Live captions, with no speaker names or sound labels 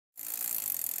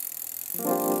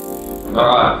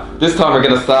Alright, this time we're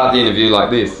going to start the interview like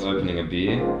this. Opening a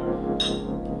beer.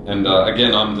 And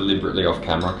again, I'm deliberately off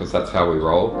camera because that's how we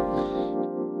roll.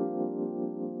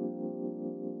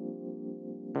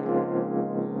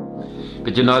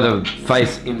 But you know the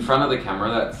face in front of the camera,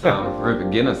 that's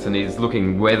Rupert Guinness, and he's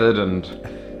looking weathered and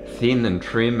thin and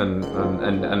trim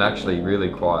and actually really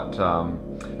quite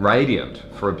radiant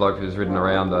for a bloke who's ridden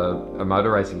around a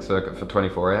motor racing circuit for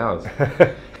 24 hours.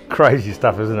 Crazy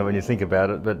stuff, isn't it, when you think about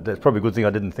it? But it's probably a good thing I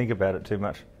didn't think about it too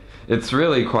much. It's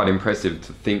really quite impressive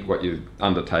to think what you've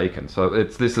undertaken. So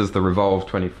this is the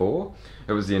Revolve24.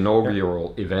 It was the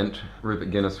inaugural event.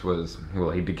 Rupert Guinness was,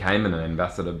 well, he became an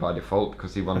ambassador by default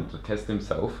because he wanted to test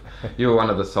himself. You were one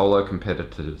of the solo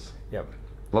competitors. Yep.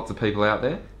 Lots of people out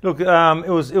there. Look, it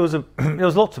was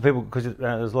lots of people because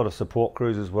there's a lot of support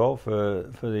crews as well for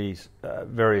these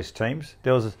various teams.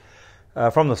 There was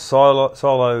from the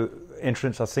solo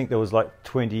entrance, I think there was like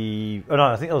 20. Oh no,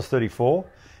 I think there was 34.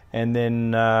 And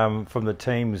then from the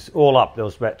teams, all up, there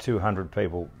was about 200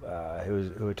 people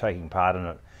who were taking part in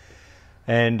it.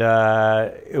 And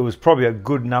it was probably a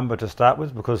good number to start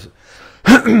with because,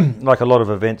 like a lot of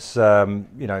events,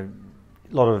 you know,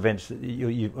 a lot of events,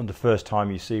 you on the first time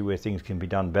you see where things can be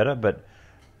done better. But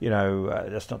you know,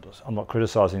 I'm not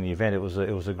criticising the event. It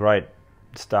was a great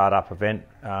start-up event,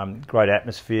 great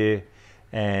atmosphere,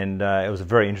 and it was a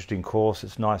very interesting course.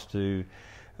 It's nice to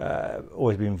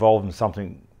always be involved in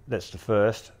something that's the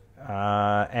first.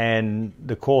 And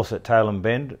the course at Tallem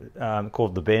Bend,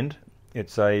 called the Bend,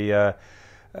 it's a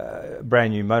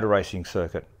brand new motor racing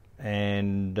circuit,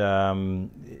 and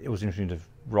it was interesting to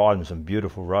ride on some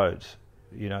beautiful roads.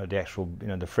 You know, the actual, you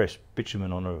know, the fresh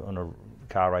bitumen on a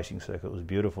car racing circuit was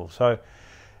beautiful. So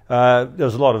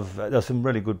there's some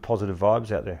really good positive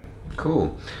vibes out there.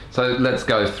 Cool. So let's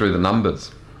go through the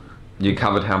numbers. You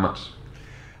covered how much?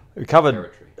 We covered.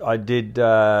 Territory? I did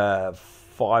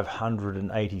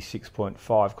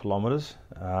 586.5 kilometres.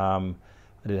 I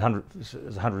did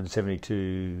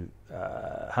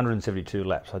 172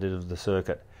 laps I did of the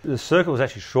circuit. The circuit was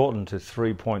actually shortened to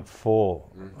 3.4,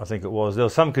 I think it was. There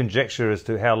was some conjecture as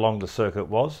to how long the circuit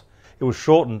was. It was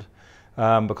shortened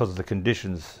because of the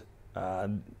conditions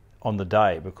on the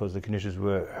day, because the conditions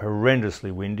were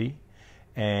horrendously windy,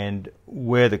 and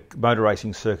where the motor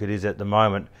racing circuit is at the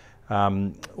moment,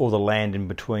 all the land in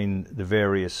between the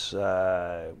various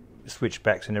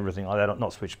switchbacks and everything like that,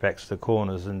 not switchbacks, the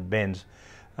corners and bends,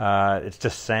 it's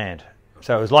just sand.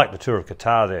 So it was like the Tour of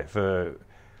Qatar there for,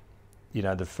 you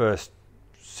know, the first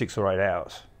 6 or 8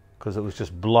 hours, because it was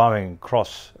just blowing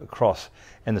across,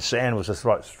 and the sand was just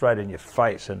right straight in your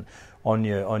face and on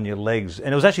your legs,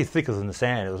 and it was actually thicker than the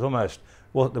sand. It was almost,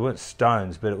 well, there weren't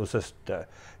stones, but it was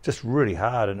just really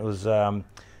hard. And it was, I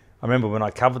remember when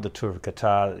I covered the Tour of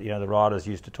Qatar, you know, the riders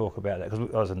used to talk about that, because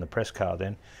I was in the press car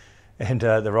then, and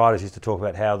the riders used to talk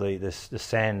about how the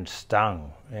sand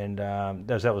stung, and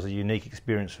that was a unique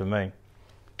experience for me,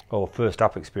 or first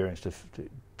up experience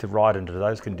to ride into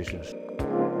those conditions.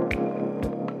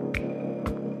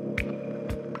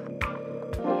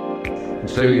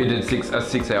 So you did a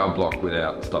 6-hour block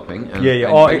without stopping. And,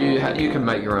 you can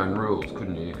make your own rules,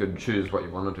 couldn't you? You could choose what you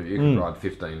wanted to. You could ride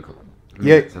 15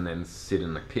 minutes and then sit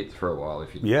in the pit for a while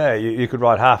if you. Yeah, you could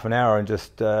ride half an hour and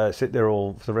just sit there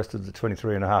all for the rest of the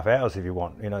 23.5 hours if you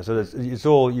want. You know, so it's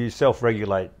all, you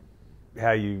self-regulate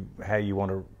how you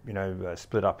want to, you know,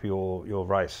 split up your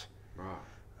race.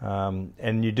 Right.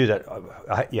 And you do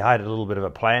that. You had a little bit of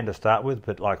a plan to start with,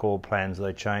 but like all plans,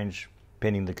 they change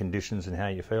depending the conditions and how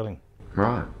you're feeling.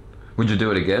 Right. Would you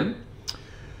do it again?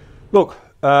 Look,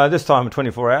 this time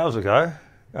 24 hours ago,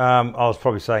 I was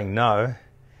probably saying no,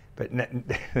 but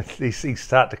these things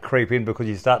start to creep in because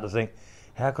you start to think,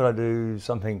 how could I do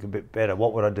something a bit better?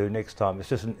 What would I do next time? It's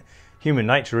just human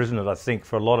nature, isn't it? I think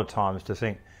for a lot of times to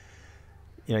think,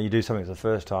 you know, you do something for the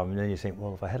first time and then you think,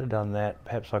 well, if I had done that,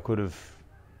 perhaps I could have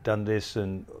done this,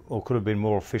 or could have been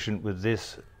more efficient with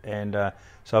this. And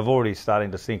so I've already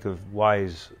starting to think of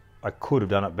ways I could have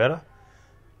done it better.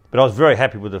 But I was very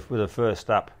happy with a first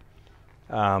up ride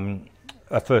on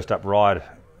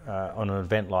an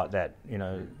event like that. You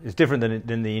know, it's different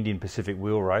than the Indian Pacific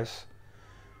Wheel Race.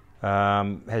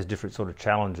 Has different sort of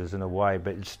challenges in a way,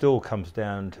 but it still comes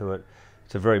down to it.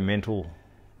 It's a real mental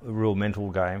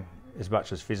game as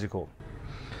much as physical.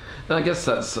 And I guess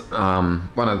that's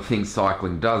one of the things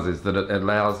cycling does, is that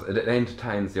it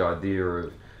entertains the idea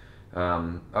of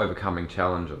overcoming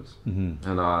challenges,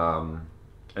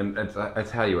 and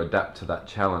it's how you adapt to that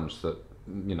challenge that,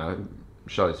 you know,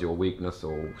 shows your weakness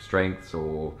or strengths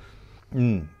or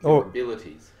your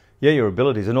abilities. Yeah, your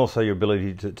abilities, and also your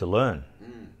ability to learn.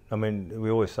 I mean, we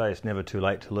always say it's never too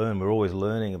late to learn. We're always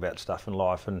learning about stuff in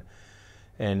life, and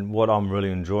what I'm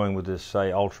really enjoying with this,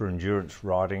 say, ultra endurance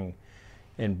riding,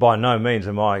 and by no means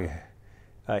am I,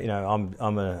 I'm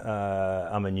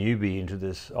a newbie into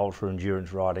this ultra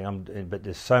endurance riding. But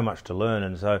there's so much to learn,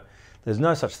 and so there's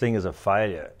no such thing as a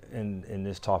failure in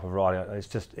this type of riding.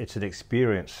 It's an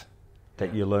experience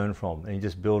that you learn from, and you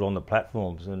just build on the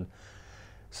platforms. And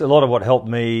so a lot of what helped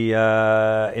me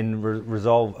in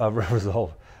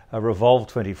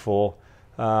Revolve24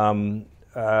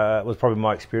 was probably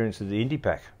my experience of the Indy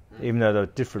Pack. Even though they're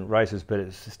different races, but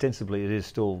ostensibly it is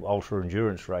still ultra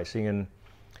endurance racing, and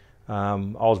I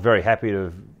was very happy to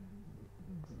have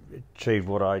achieved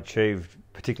what I achieved,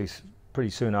 particularly pretty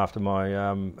soon after my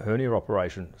hernia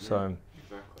operation. So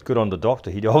exactly. Good on the doctor.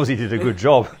 He obviously did a good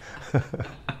job.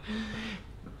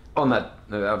 On that,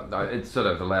 it sort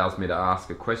of allows me to ask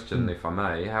a question, if I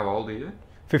may. How old are you?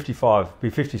 55, be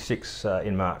 56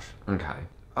 in March. Okay.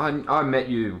 I met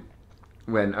you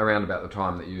when around about the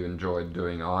time that you enjoyed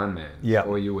doing Ironmans, yeah,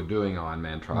 or you were doing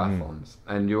Ironman triathlons,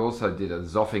 and you also did a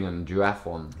Zofingen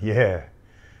duathlon. Yeah.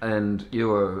 And you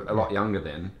were a lot younger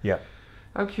then. Yeah.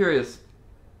 I'm curious,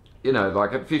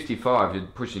 like at 55, you're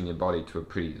pushing your body to a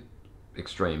pretty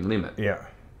extreme limit. Yeah.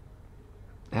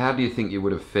 How do you think you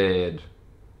would have fared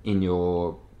in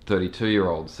your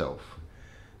 32-year-old self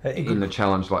in the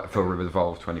challenge like for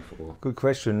Revolve24? Good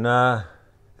question.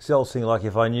 It's the old thing, like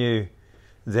if I knew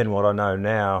then what I know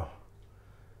now,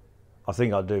 I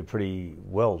think I'd do pretty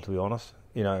well, to be honest.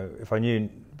 If I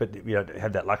knew, but you don't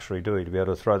have that luxury, do you, to be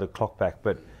able to throw the clock back.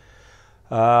 But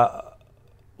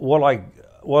what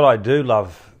I do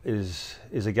love is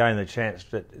again the chance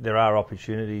that there are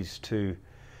opportunities to.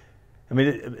 I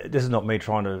mean, this is not me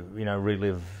trying to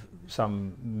relive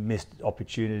some missed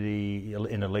opportunity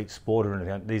in elite sport or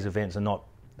anything. These events are not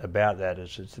about that.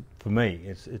 It's for me.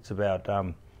 It's about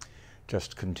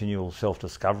just continual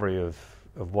self-discovery of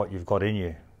what you've got in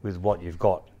you with what you've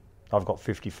got. I've got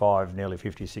 55, nearly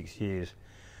 56 years.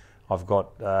 I've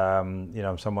got,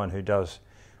 I'm someone who does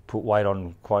put weight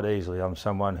on quite easily. I'm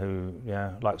someone who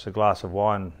likes a glass of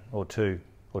wine or two,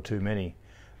 or too many.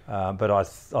 But I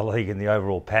think in the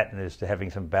overall pattern is to having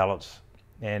some balance.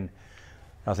 And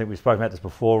I think we've spoken about this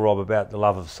before, Rob, about the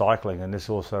love of cycling, and this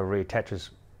also reattaches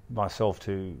myself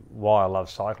to why I love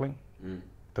cycling,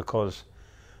 because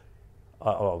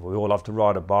we all love to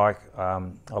ride a bike. I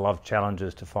love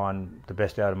challenges to find the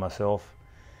best out of myself,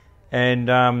 and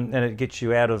it gets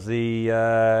you out of the.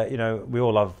 We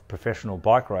all love professional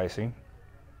bike racing,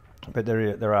 but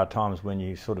there are times when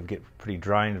you sort of get pretty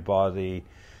drained by the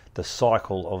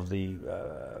cycle of the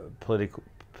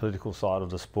political side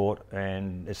of the sport,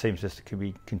 and it seems just to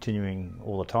be continuing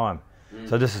all the time.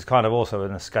 So this is kind of also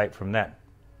an escape from that,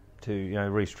 to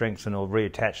re-strengthen or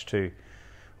reattach to,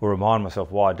 or remind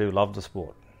myself why I do love the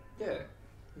sport. Yeah,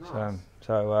 nice.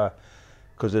 So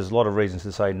because there's a lot of reasons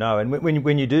to say no, and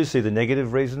when you do see the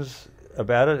negative reasons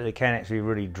about it, it can actually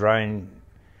really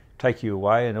take you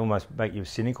away and almost make you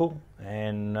cynical.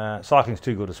 And cycling's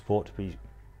too good a sport to be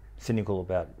cynical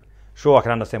about. Sure, I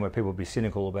can understand where people would be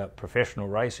cynical about professional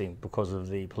racing because of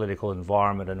the political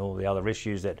environment and all the other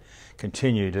issues that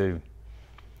continue to.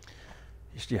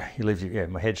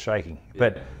 My head's shaking.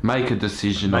 But make a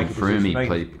decision on Froomey,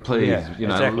 please.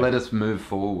 Exactly. Let us move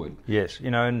forward. Yes,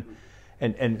 and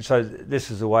so this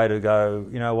is a way to go.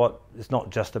 You know what? It's not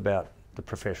just about the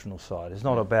professional side. It's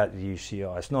not about the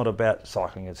UCI. It's not about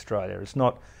Cycling Australia. It's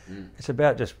not. It's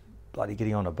about just bloody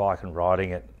getting on a bike and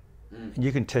riding it. And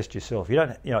you can test yourself. You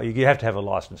don't. You have to have a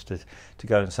license to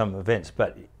go in some events,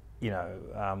 but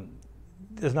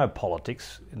there's no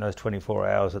politics in those 24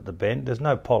 hours at the Bend. There's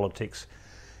no politics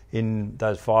in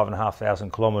those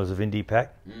 5,500 kilometres of Indy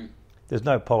Pack. There's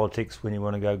no politics when you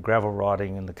want to go gravel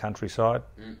riding in the countryside.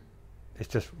 It's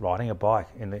just riding a bike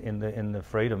in the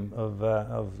freedom of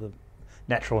the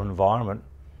natural environment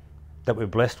that we're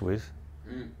blessed with,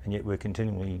 and yet we're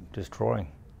continually destroying.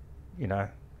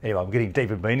 Anyway, I'm getting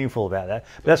deep and meaningful about that.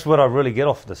 But that's what I really get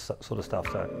off this sort of stuff.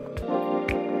 So.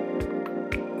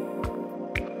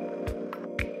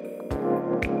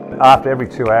 After every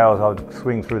 2 hours, I would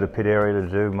swing through the pit area to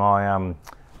do my.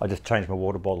 I just changed my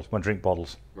water bottles, my drink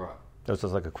bottles. Right. That was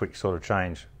just like a quick sort of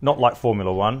change. Not like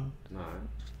Formula One. No.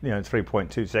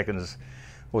 3.2 seconds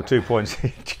or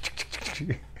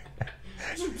 2.6.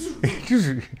 Did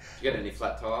you get any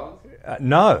flat tyres?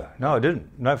 No, I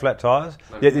didn't. No flat tyres.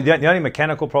 The only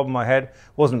mechanical problem I had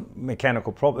wasn't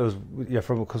mechanical problem. It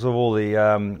was because of all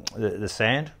the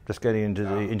sand just getting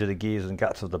into the gears and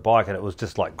guts of the bike, and it was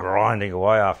just like grinding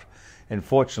away after. And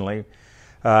fortunately,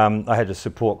 I had a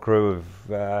support crew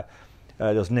of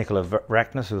There was Nicola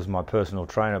Rackness, who was my personal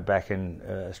trainer back in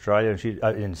Australia, and she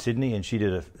in Sydney, and she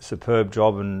did a superb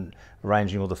job in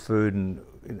arranging all the food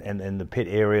and the pit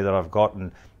area that I've got,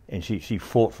 and she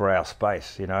fought for our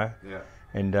space, you know. Yeah.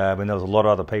 And when there was a lot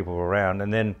of other people around,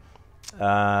 and then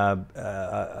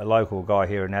a local guy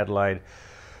here in Adelaide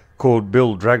called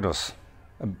Bill Dragnos,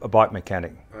 a bike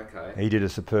mechanic. Okay. He did a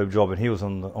superb job, and he was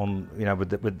on you know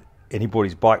and he brought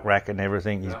his bike rack and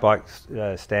everything, his bike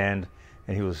stand,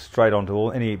 and he was straight onto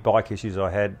any bike issues I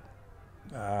had.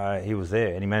 He was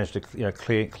there, and he managed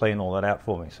to clean all that out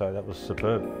for me. So that was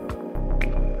superb.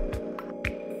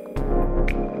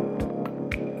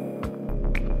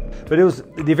 But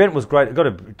the event was great. I've got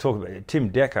to talk about it. Tim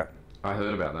Decker. I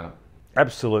heard about that.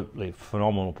 Absolutely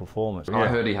phenomenal performance. I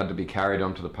heard he had to be carried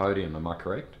onto the podium. Am I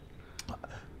correct?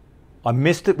 I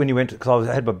missed it when he went because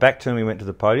I had my back to him. He went to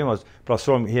the podium, but I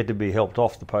saw him. He had to be helped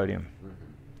off the podium,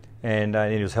 and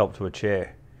he was helped to a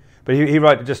chair. But he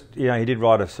rode he did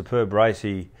ride a superb race.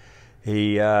 He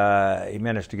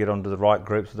managed to get onto the right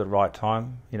groups at the right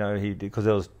time. You know, because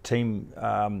there was team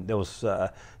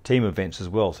events as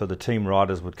well. So the team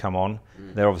riders would come on.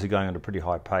 They're obviously going at a pretty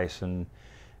high pace, and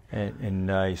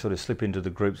you sort of slip into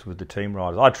the groups with the team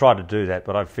riders. I tried to do that,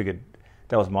 but I figured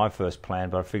that was my first plan.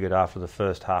 But I figured after the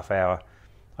first half hour,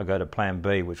 I go to plan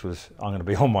B, which was I'm going to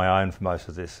be on my own for most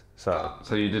of this. So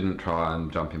you didn't try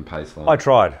and jump in pace line? I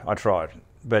tried,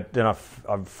 but then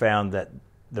I've found that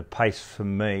the pace for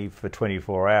me for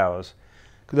 24 hours,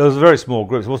 because there was very small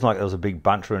groups. It wasn't like there was a big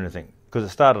bunch or anything, because it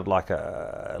started like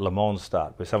a Le Mans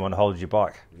start, where someone holds your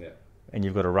bike, and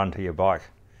you've got to run to your bike.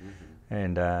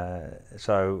 And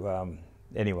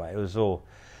anyway, it was all.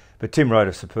 But Tim rode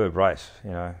a superb race.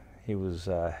 You know, he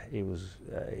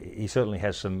certainly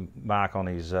has some mark on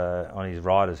his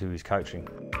riders who he's coaching.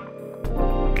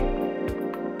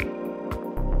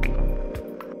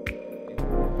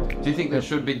 Do you think that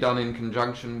should be done in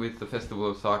conjunction with the Festival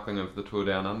of Cycling of the Tour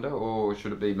Down Under, or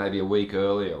should it be maybe a week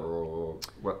earlier, or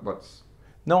what's?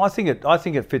 No, I think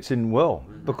it fits in well,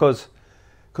 because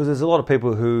there's a lot of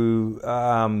people who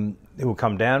will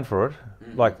come down for it.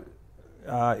 Like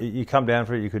you come down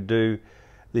for it, you could do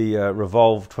the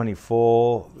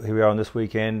Revolve24. Here we are on this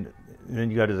weekend, and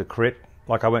then you go to the crit.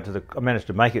 Like I managed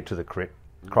to make it to the crit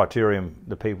criterium,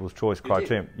 the People's Choice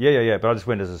criterium. Yeah. But I just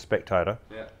went as a spectator.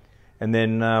 Yeah. And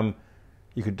then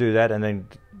you could do that, and then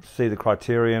see the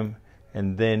criterium,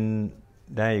 and then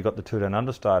now you've got the Tour Down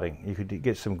Under starting. You could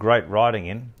get some great riding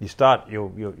in. You start,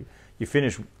 you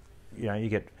finish. You know, you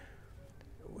get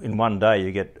in one day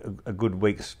you get a good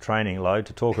week's training load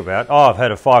to talk about. Oh, I've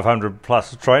had a 500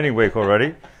 plus training week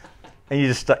already, and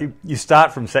you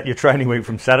start from your training week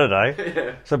from Saturday.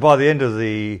 Yeah. So by the end of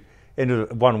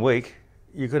 1 week,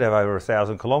 you could have over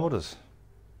 1,000 kilometres.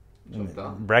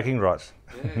 Bragging rights.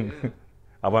 Yeah.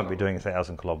 I won't be doing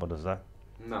 1,000 kilometres though.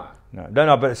 No.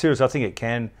 But seriously, I think it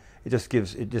can. It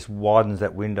just widens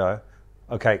that window.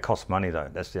 Okay, it costs money though.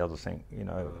 That's the other thing. You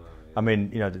know, I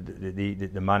mean, you know,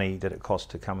 the money that it costs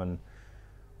to come and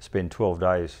spend 12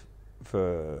 days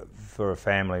for a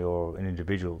family or an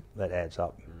individual, that adds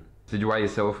up. Did you weigh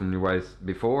yourself and you weigh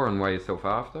before and weigh yourself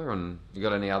after? And you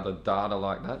got any other data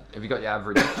like that? Have you got your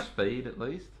average speed at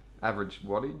least? Average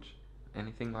wattage?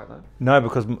 Anything like that? No,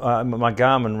 because my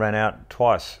Garmin ran out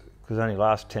twice, because it only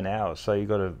lasts 10 hours, so you've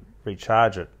got to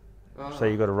recharge it. Oh. So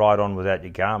you've got to ride on without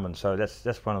your Garmin. So that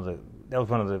was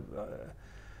one of the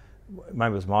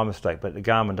maybe it was my mistake, but the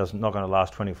Garmin not going to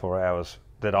last 24 hours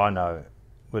that I know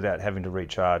without having to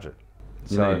recharge it.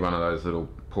 You need one of those little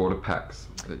porta packs.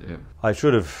 I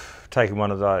should have taken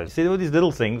one of those. See, all these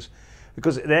little things,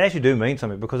 because they actually do mean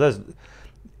something, because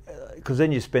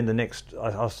then you spend the next.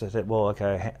 I said, well,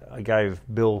 okay. I gave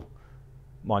Bill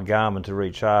my Garmin to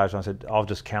recharge, and I said, I'll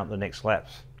just count the next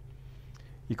laps.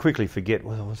 You quickly forget.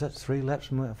 Well, was that 3 laps?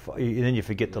 And then you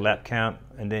forget the lap count,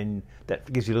 and then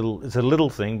that gives you It's a little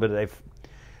thing, but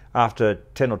after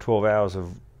 10 or 12 hours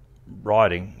of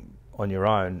riding on your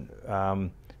own,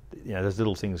 you know, those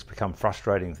little things become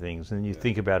frustrating things, and you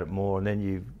think about it more, and then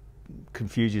you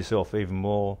confuse yourself even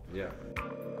more. Yeah.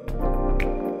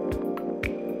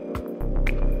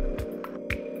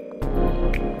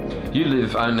 You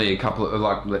live only a couple of,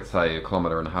 like, let's say 1.5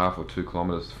 kilometres or 2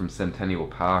 kilometres from Centennial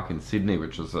Park in Sydney,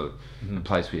 which is a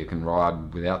place where you can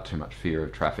ride without too much fear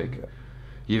of traffic. Yeah.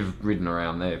 You've ridden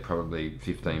around there probably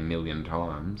 15 million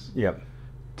times. Yep.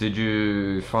 Did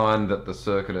you find that the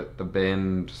circuit at the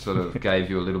Bend sort of gave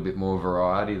you a little bit more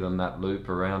variety than that loop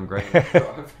around Greenwich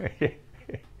Drive?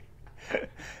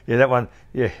 Yeah, that one.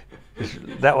 Yeah,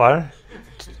 that one.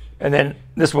 And then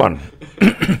this one.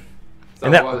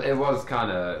 So it was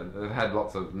kind of, it had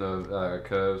lots of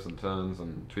curves and turns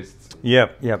and twists.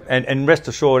 Yep. And rest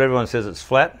assured, everyone says it's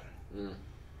flat. Mm.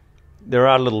 There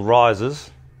are little rises.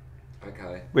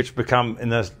 Okay. Which become, in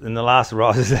the last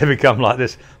rises, they become like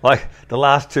this. Like the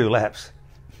last 2 laps,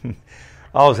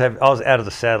 I was out of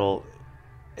the saddle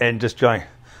and just going,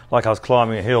 like I was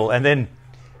climbing a hill. And then,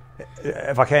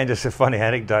 if I can, just a funny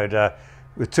anecdote,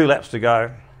 with 2 laps to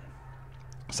go,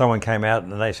 someone came out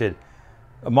and they said,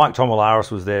 Mike Tomalaris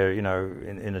was there, you know,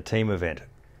 in a team event,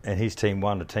 and his team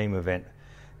won the team event,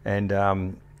 and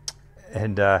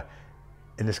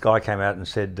this guy came out and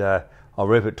said, "Oh,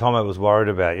 Rupert, Tomo was worried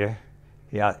about you.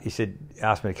 He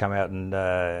asked me to come out and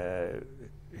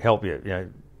help you, you know,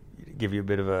 give you a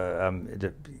bit of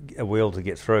a wheel to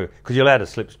get through, because you're allowed to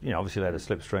slip, you know, obviously allowed to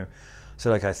slipstream." I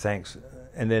said, "Okay, thanks."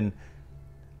 And then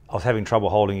I was having trouble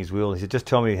holding his wheel. He said, "Just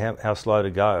tell me how slow to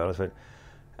go." I said,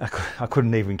 I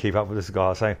couldn't even keep up with this guy. I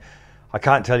was saying, "I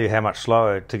can't tell you how much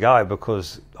slower to go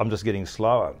because I'm just getting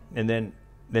slower." And then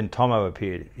Tomo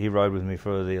appeared. He rode with me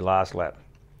for the last lap.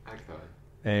 Okay.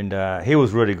 And he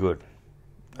was really good.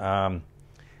 Because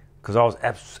I was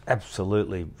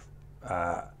absolutely...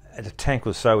 the tank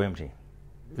was so empty.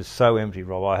 It was so empty,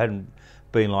 Rob. I hadn't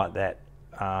been like that.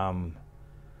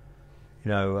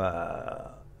 There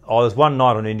was one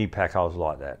night on Indy Pack I was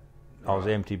like that. I was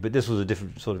empty, but this was a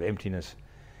different sort of emptiness.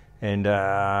 And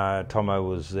Tomo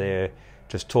was there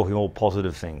just talking all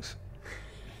positive things.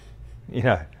 You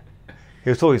know, he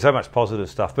was talking so much positive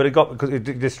stuff, but because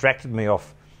it distracted me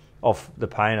off the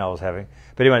pain I was having.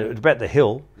 But anyway, it was about the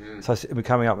hill. So we're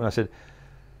coming up, and I said,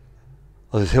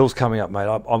 "Oh, this hill's coming up, mate.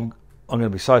 I'm going to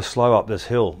be so slow up this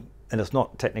hill." And it's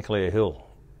not technically a hill,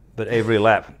 but every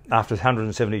lap, after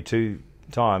 172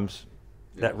 times,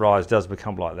 that rise does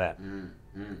become like that.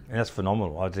 And that's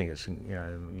phenomenal. I think it's, you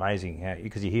know, amazing how,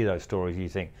 because you hear those stories, you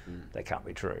think they can't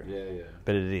be true. Yeah.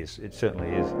 But it is. It certainly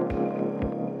is.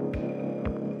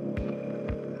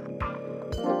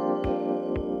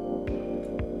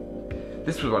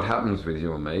 This is what happens with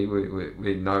you and me.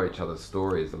 We know each other's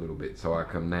stories a little bit, so I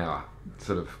can now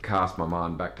sort of cast my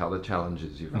mind back to other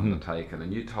challenges you've undertaken.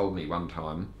 And you told me one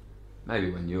time,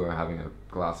 maybe when you were having a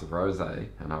glass of rosé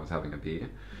and I was having a beer,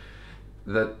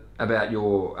 that about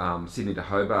your Sydney to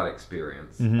Hobart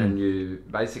experience, and you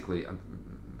basically,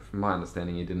 from my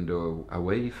understanding, you didn't do a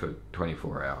wee for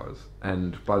 24 hours,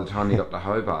 and by the time you got to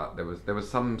Hobart, there was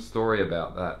some story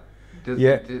about that.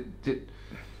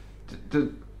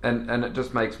 And it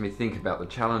just makes me think about the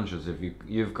challenges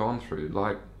you've gone through.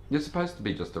 Like, you're supposed to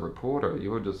be just a reporter.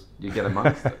 You get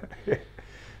amongst it.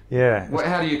 Yeah.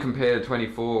 How do you compare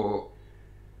 24?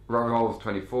 Revolve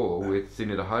 24 with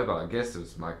Sydney to Hobart, I guess,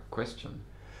 is my question.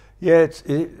 Yeah,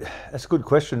 that's a good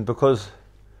question, because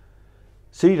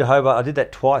Sydney to Hobart, I did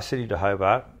that twice, Sydney to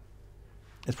Hobart.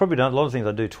 It's probably done a lot of things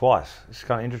I do twice. It's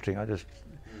kind of interesting. I just,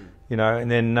 you know, and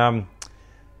then,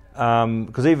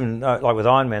 because even like with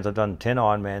Ironmans, I've done 10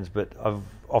 Ironmans, but I've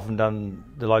often done,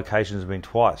 the locations have been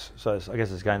twice. So I guess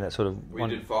it's again that sort of... We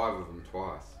did 5 of them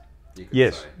twice, you could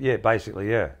yes, say. Yeah, basically,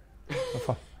 yeah.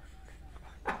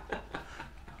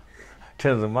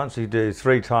 10 of them once, you do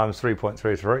 3 times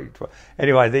 3.33.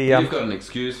 Anyway, you've got an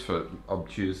excuse for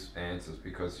obtuse answers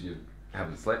because you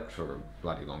haven't slept for a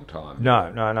bloody long time.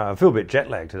 No. I feel a bit jet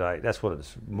lagged today. That's what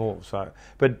it's more so.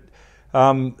 But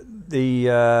the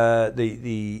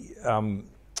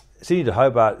Sydney to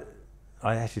Hobart,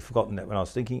 I actually forgotten that when I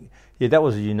was thinking. Yeah, that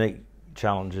was a unique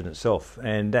challenge in itself,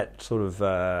 and that sort of.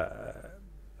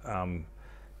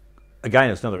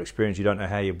 Again, it's another experience. You don't know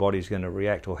how your body's going to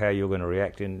react or how you're going to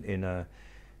react in an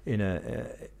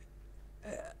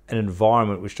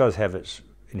environment which does have its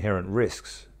inherent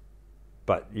risks,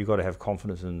 but you've got to have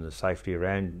confidence in the safety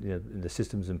around, you know, the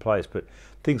systems in place. But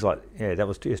things like, that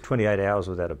was 28 hours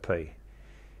without a pee.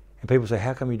 And people say,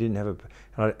 "How come you didn't have a pee?"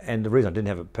 And the reason I didn't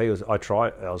have a pee was I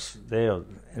was there,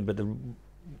 but the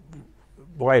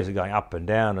waves are going up and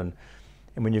down, and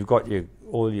when you've got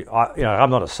I'm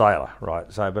not a sailor,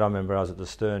 right? So, but I remember I was at the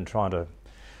stern trying to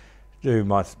do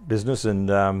my business, and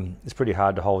it's pretty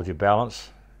hard to hold your balance,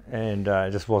 and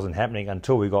it just wasn't happening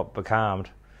until we got becalmed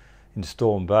in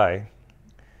Storm Bay.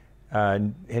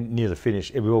 Near the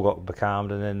finish, we all got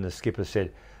becalmed, and then the skipper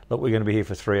said, "Look, we're going to be here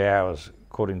for 3 hours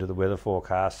according to the weather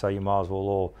forecast, so you might as well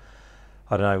all,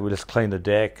 I don't know, we'll just clean the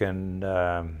deck and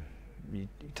you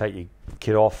take your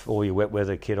kit off, all your wet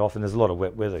weather kit off," and there's a lot of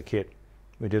wet weather kit.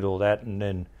 We did all that, and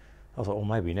then I thought, well,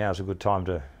 maybe now's a good time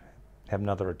to have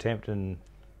another attempt, and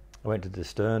I went to the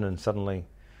stern, and suddenly,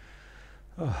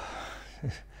 I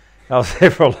was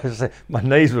there for my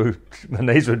knees were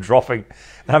dropping,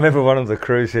 and I remember one of the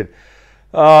crew said,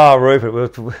 Oh,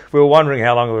 Rupert, we were wondering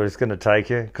how long it was going to take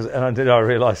you, and then I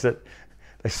realised that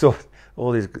they saw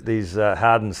all these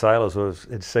hardened sailors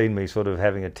had seen me sort of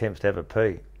having attempts to have a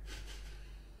pee.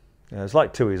 You know, it was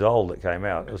like 2 years old that came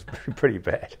out. It was pretty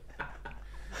bad.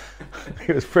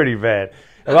 It was pretty bad.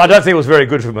 I don't think it was very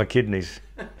good for my kidneys.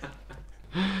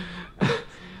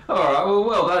 All right,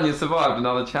 well done. You survived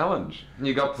another challenge.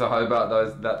 You got to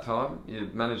Hobart that time. You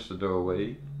managed to do a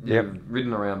wee. You've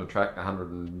ridden around a track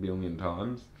 100 million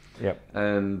times. Yep.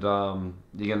 And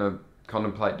you're going to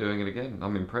contemplate doing it again.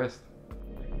 I'm impressed.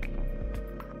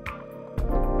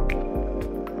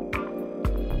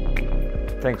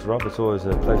 Thanks, Rob. It's always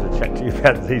a pleasure to chat to you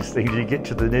about these things. You get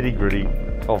to the nitty-gritty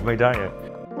of me, don't you?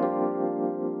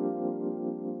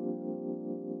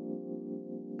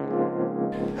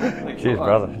 Cheers,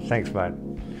 brother. Thanks, mate.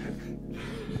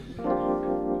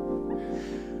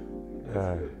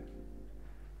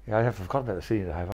 Yeah, I forgot about the city of Hobart.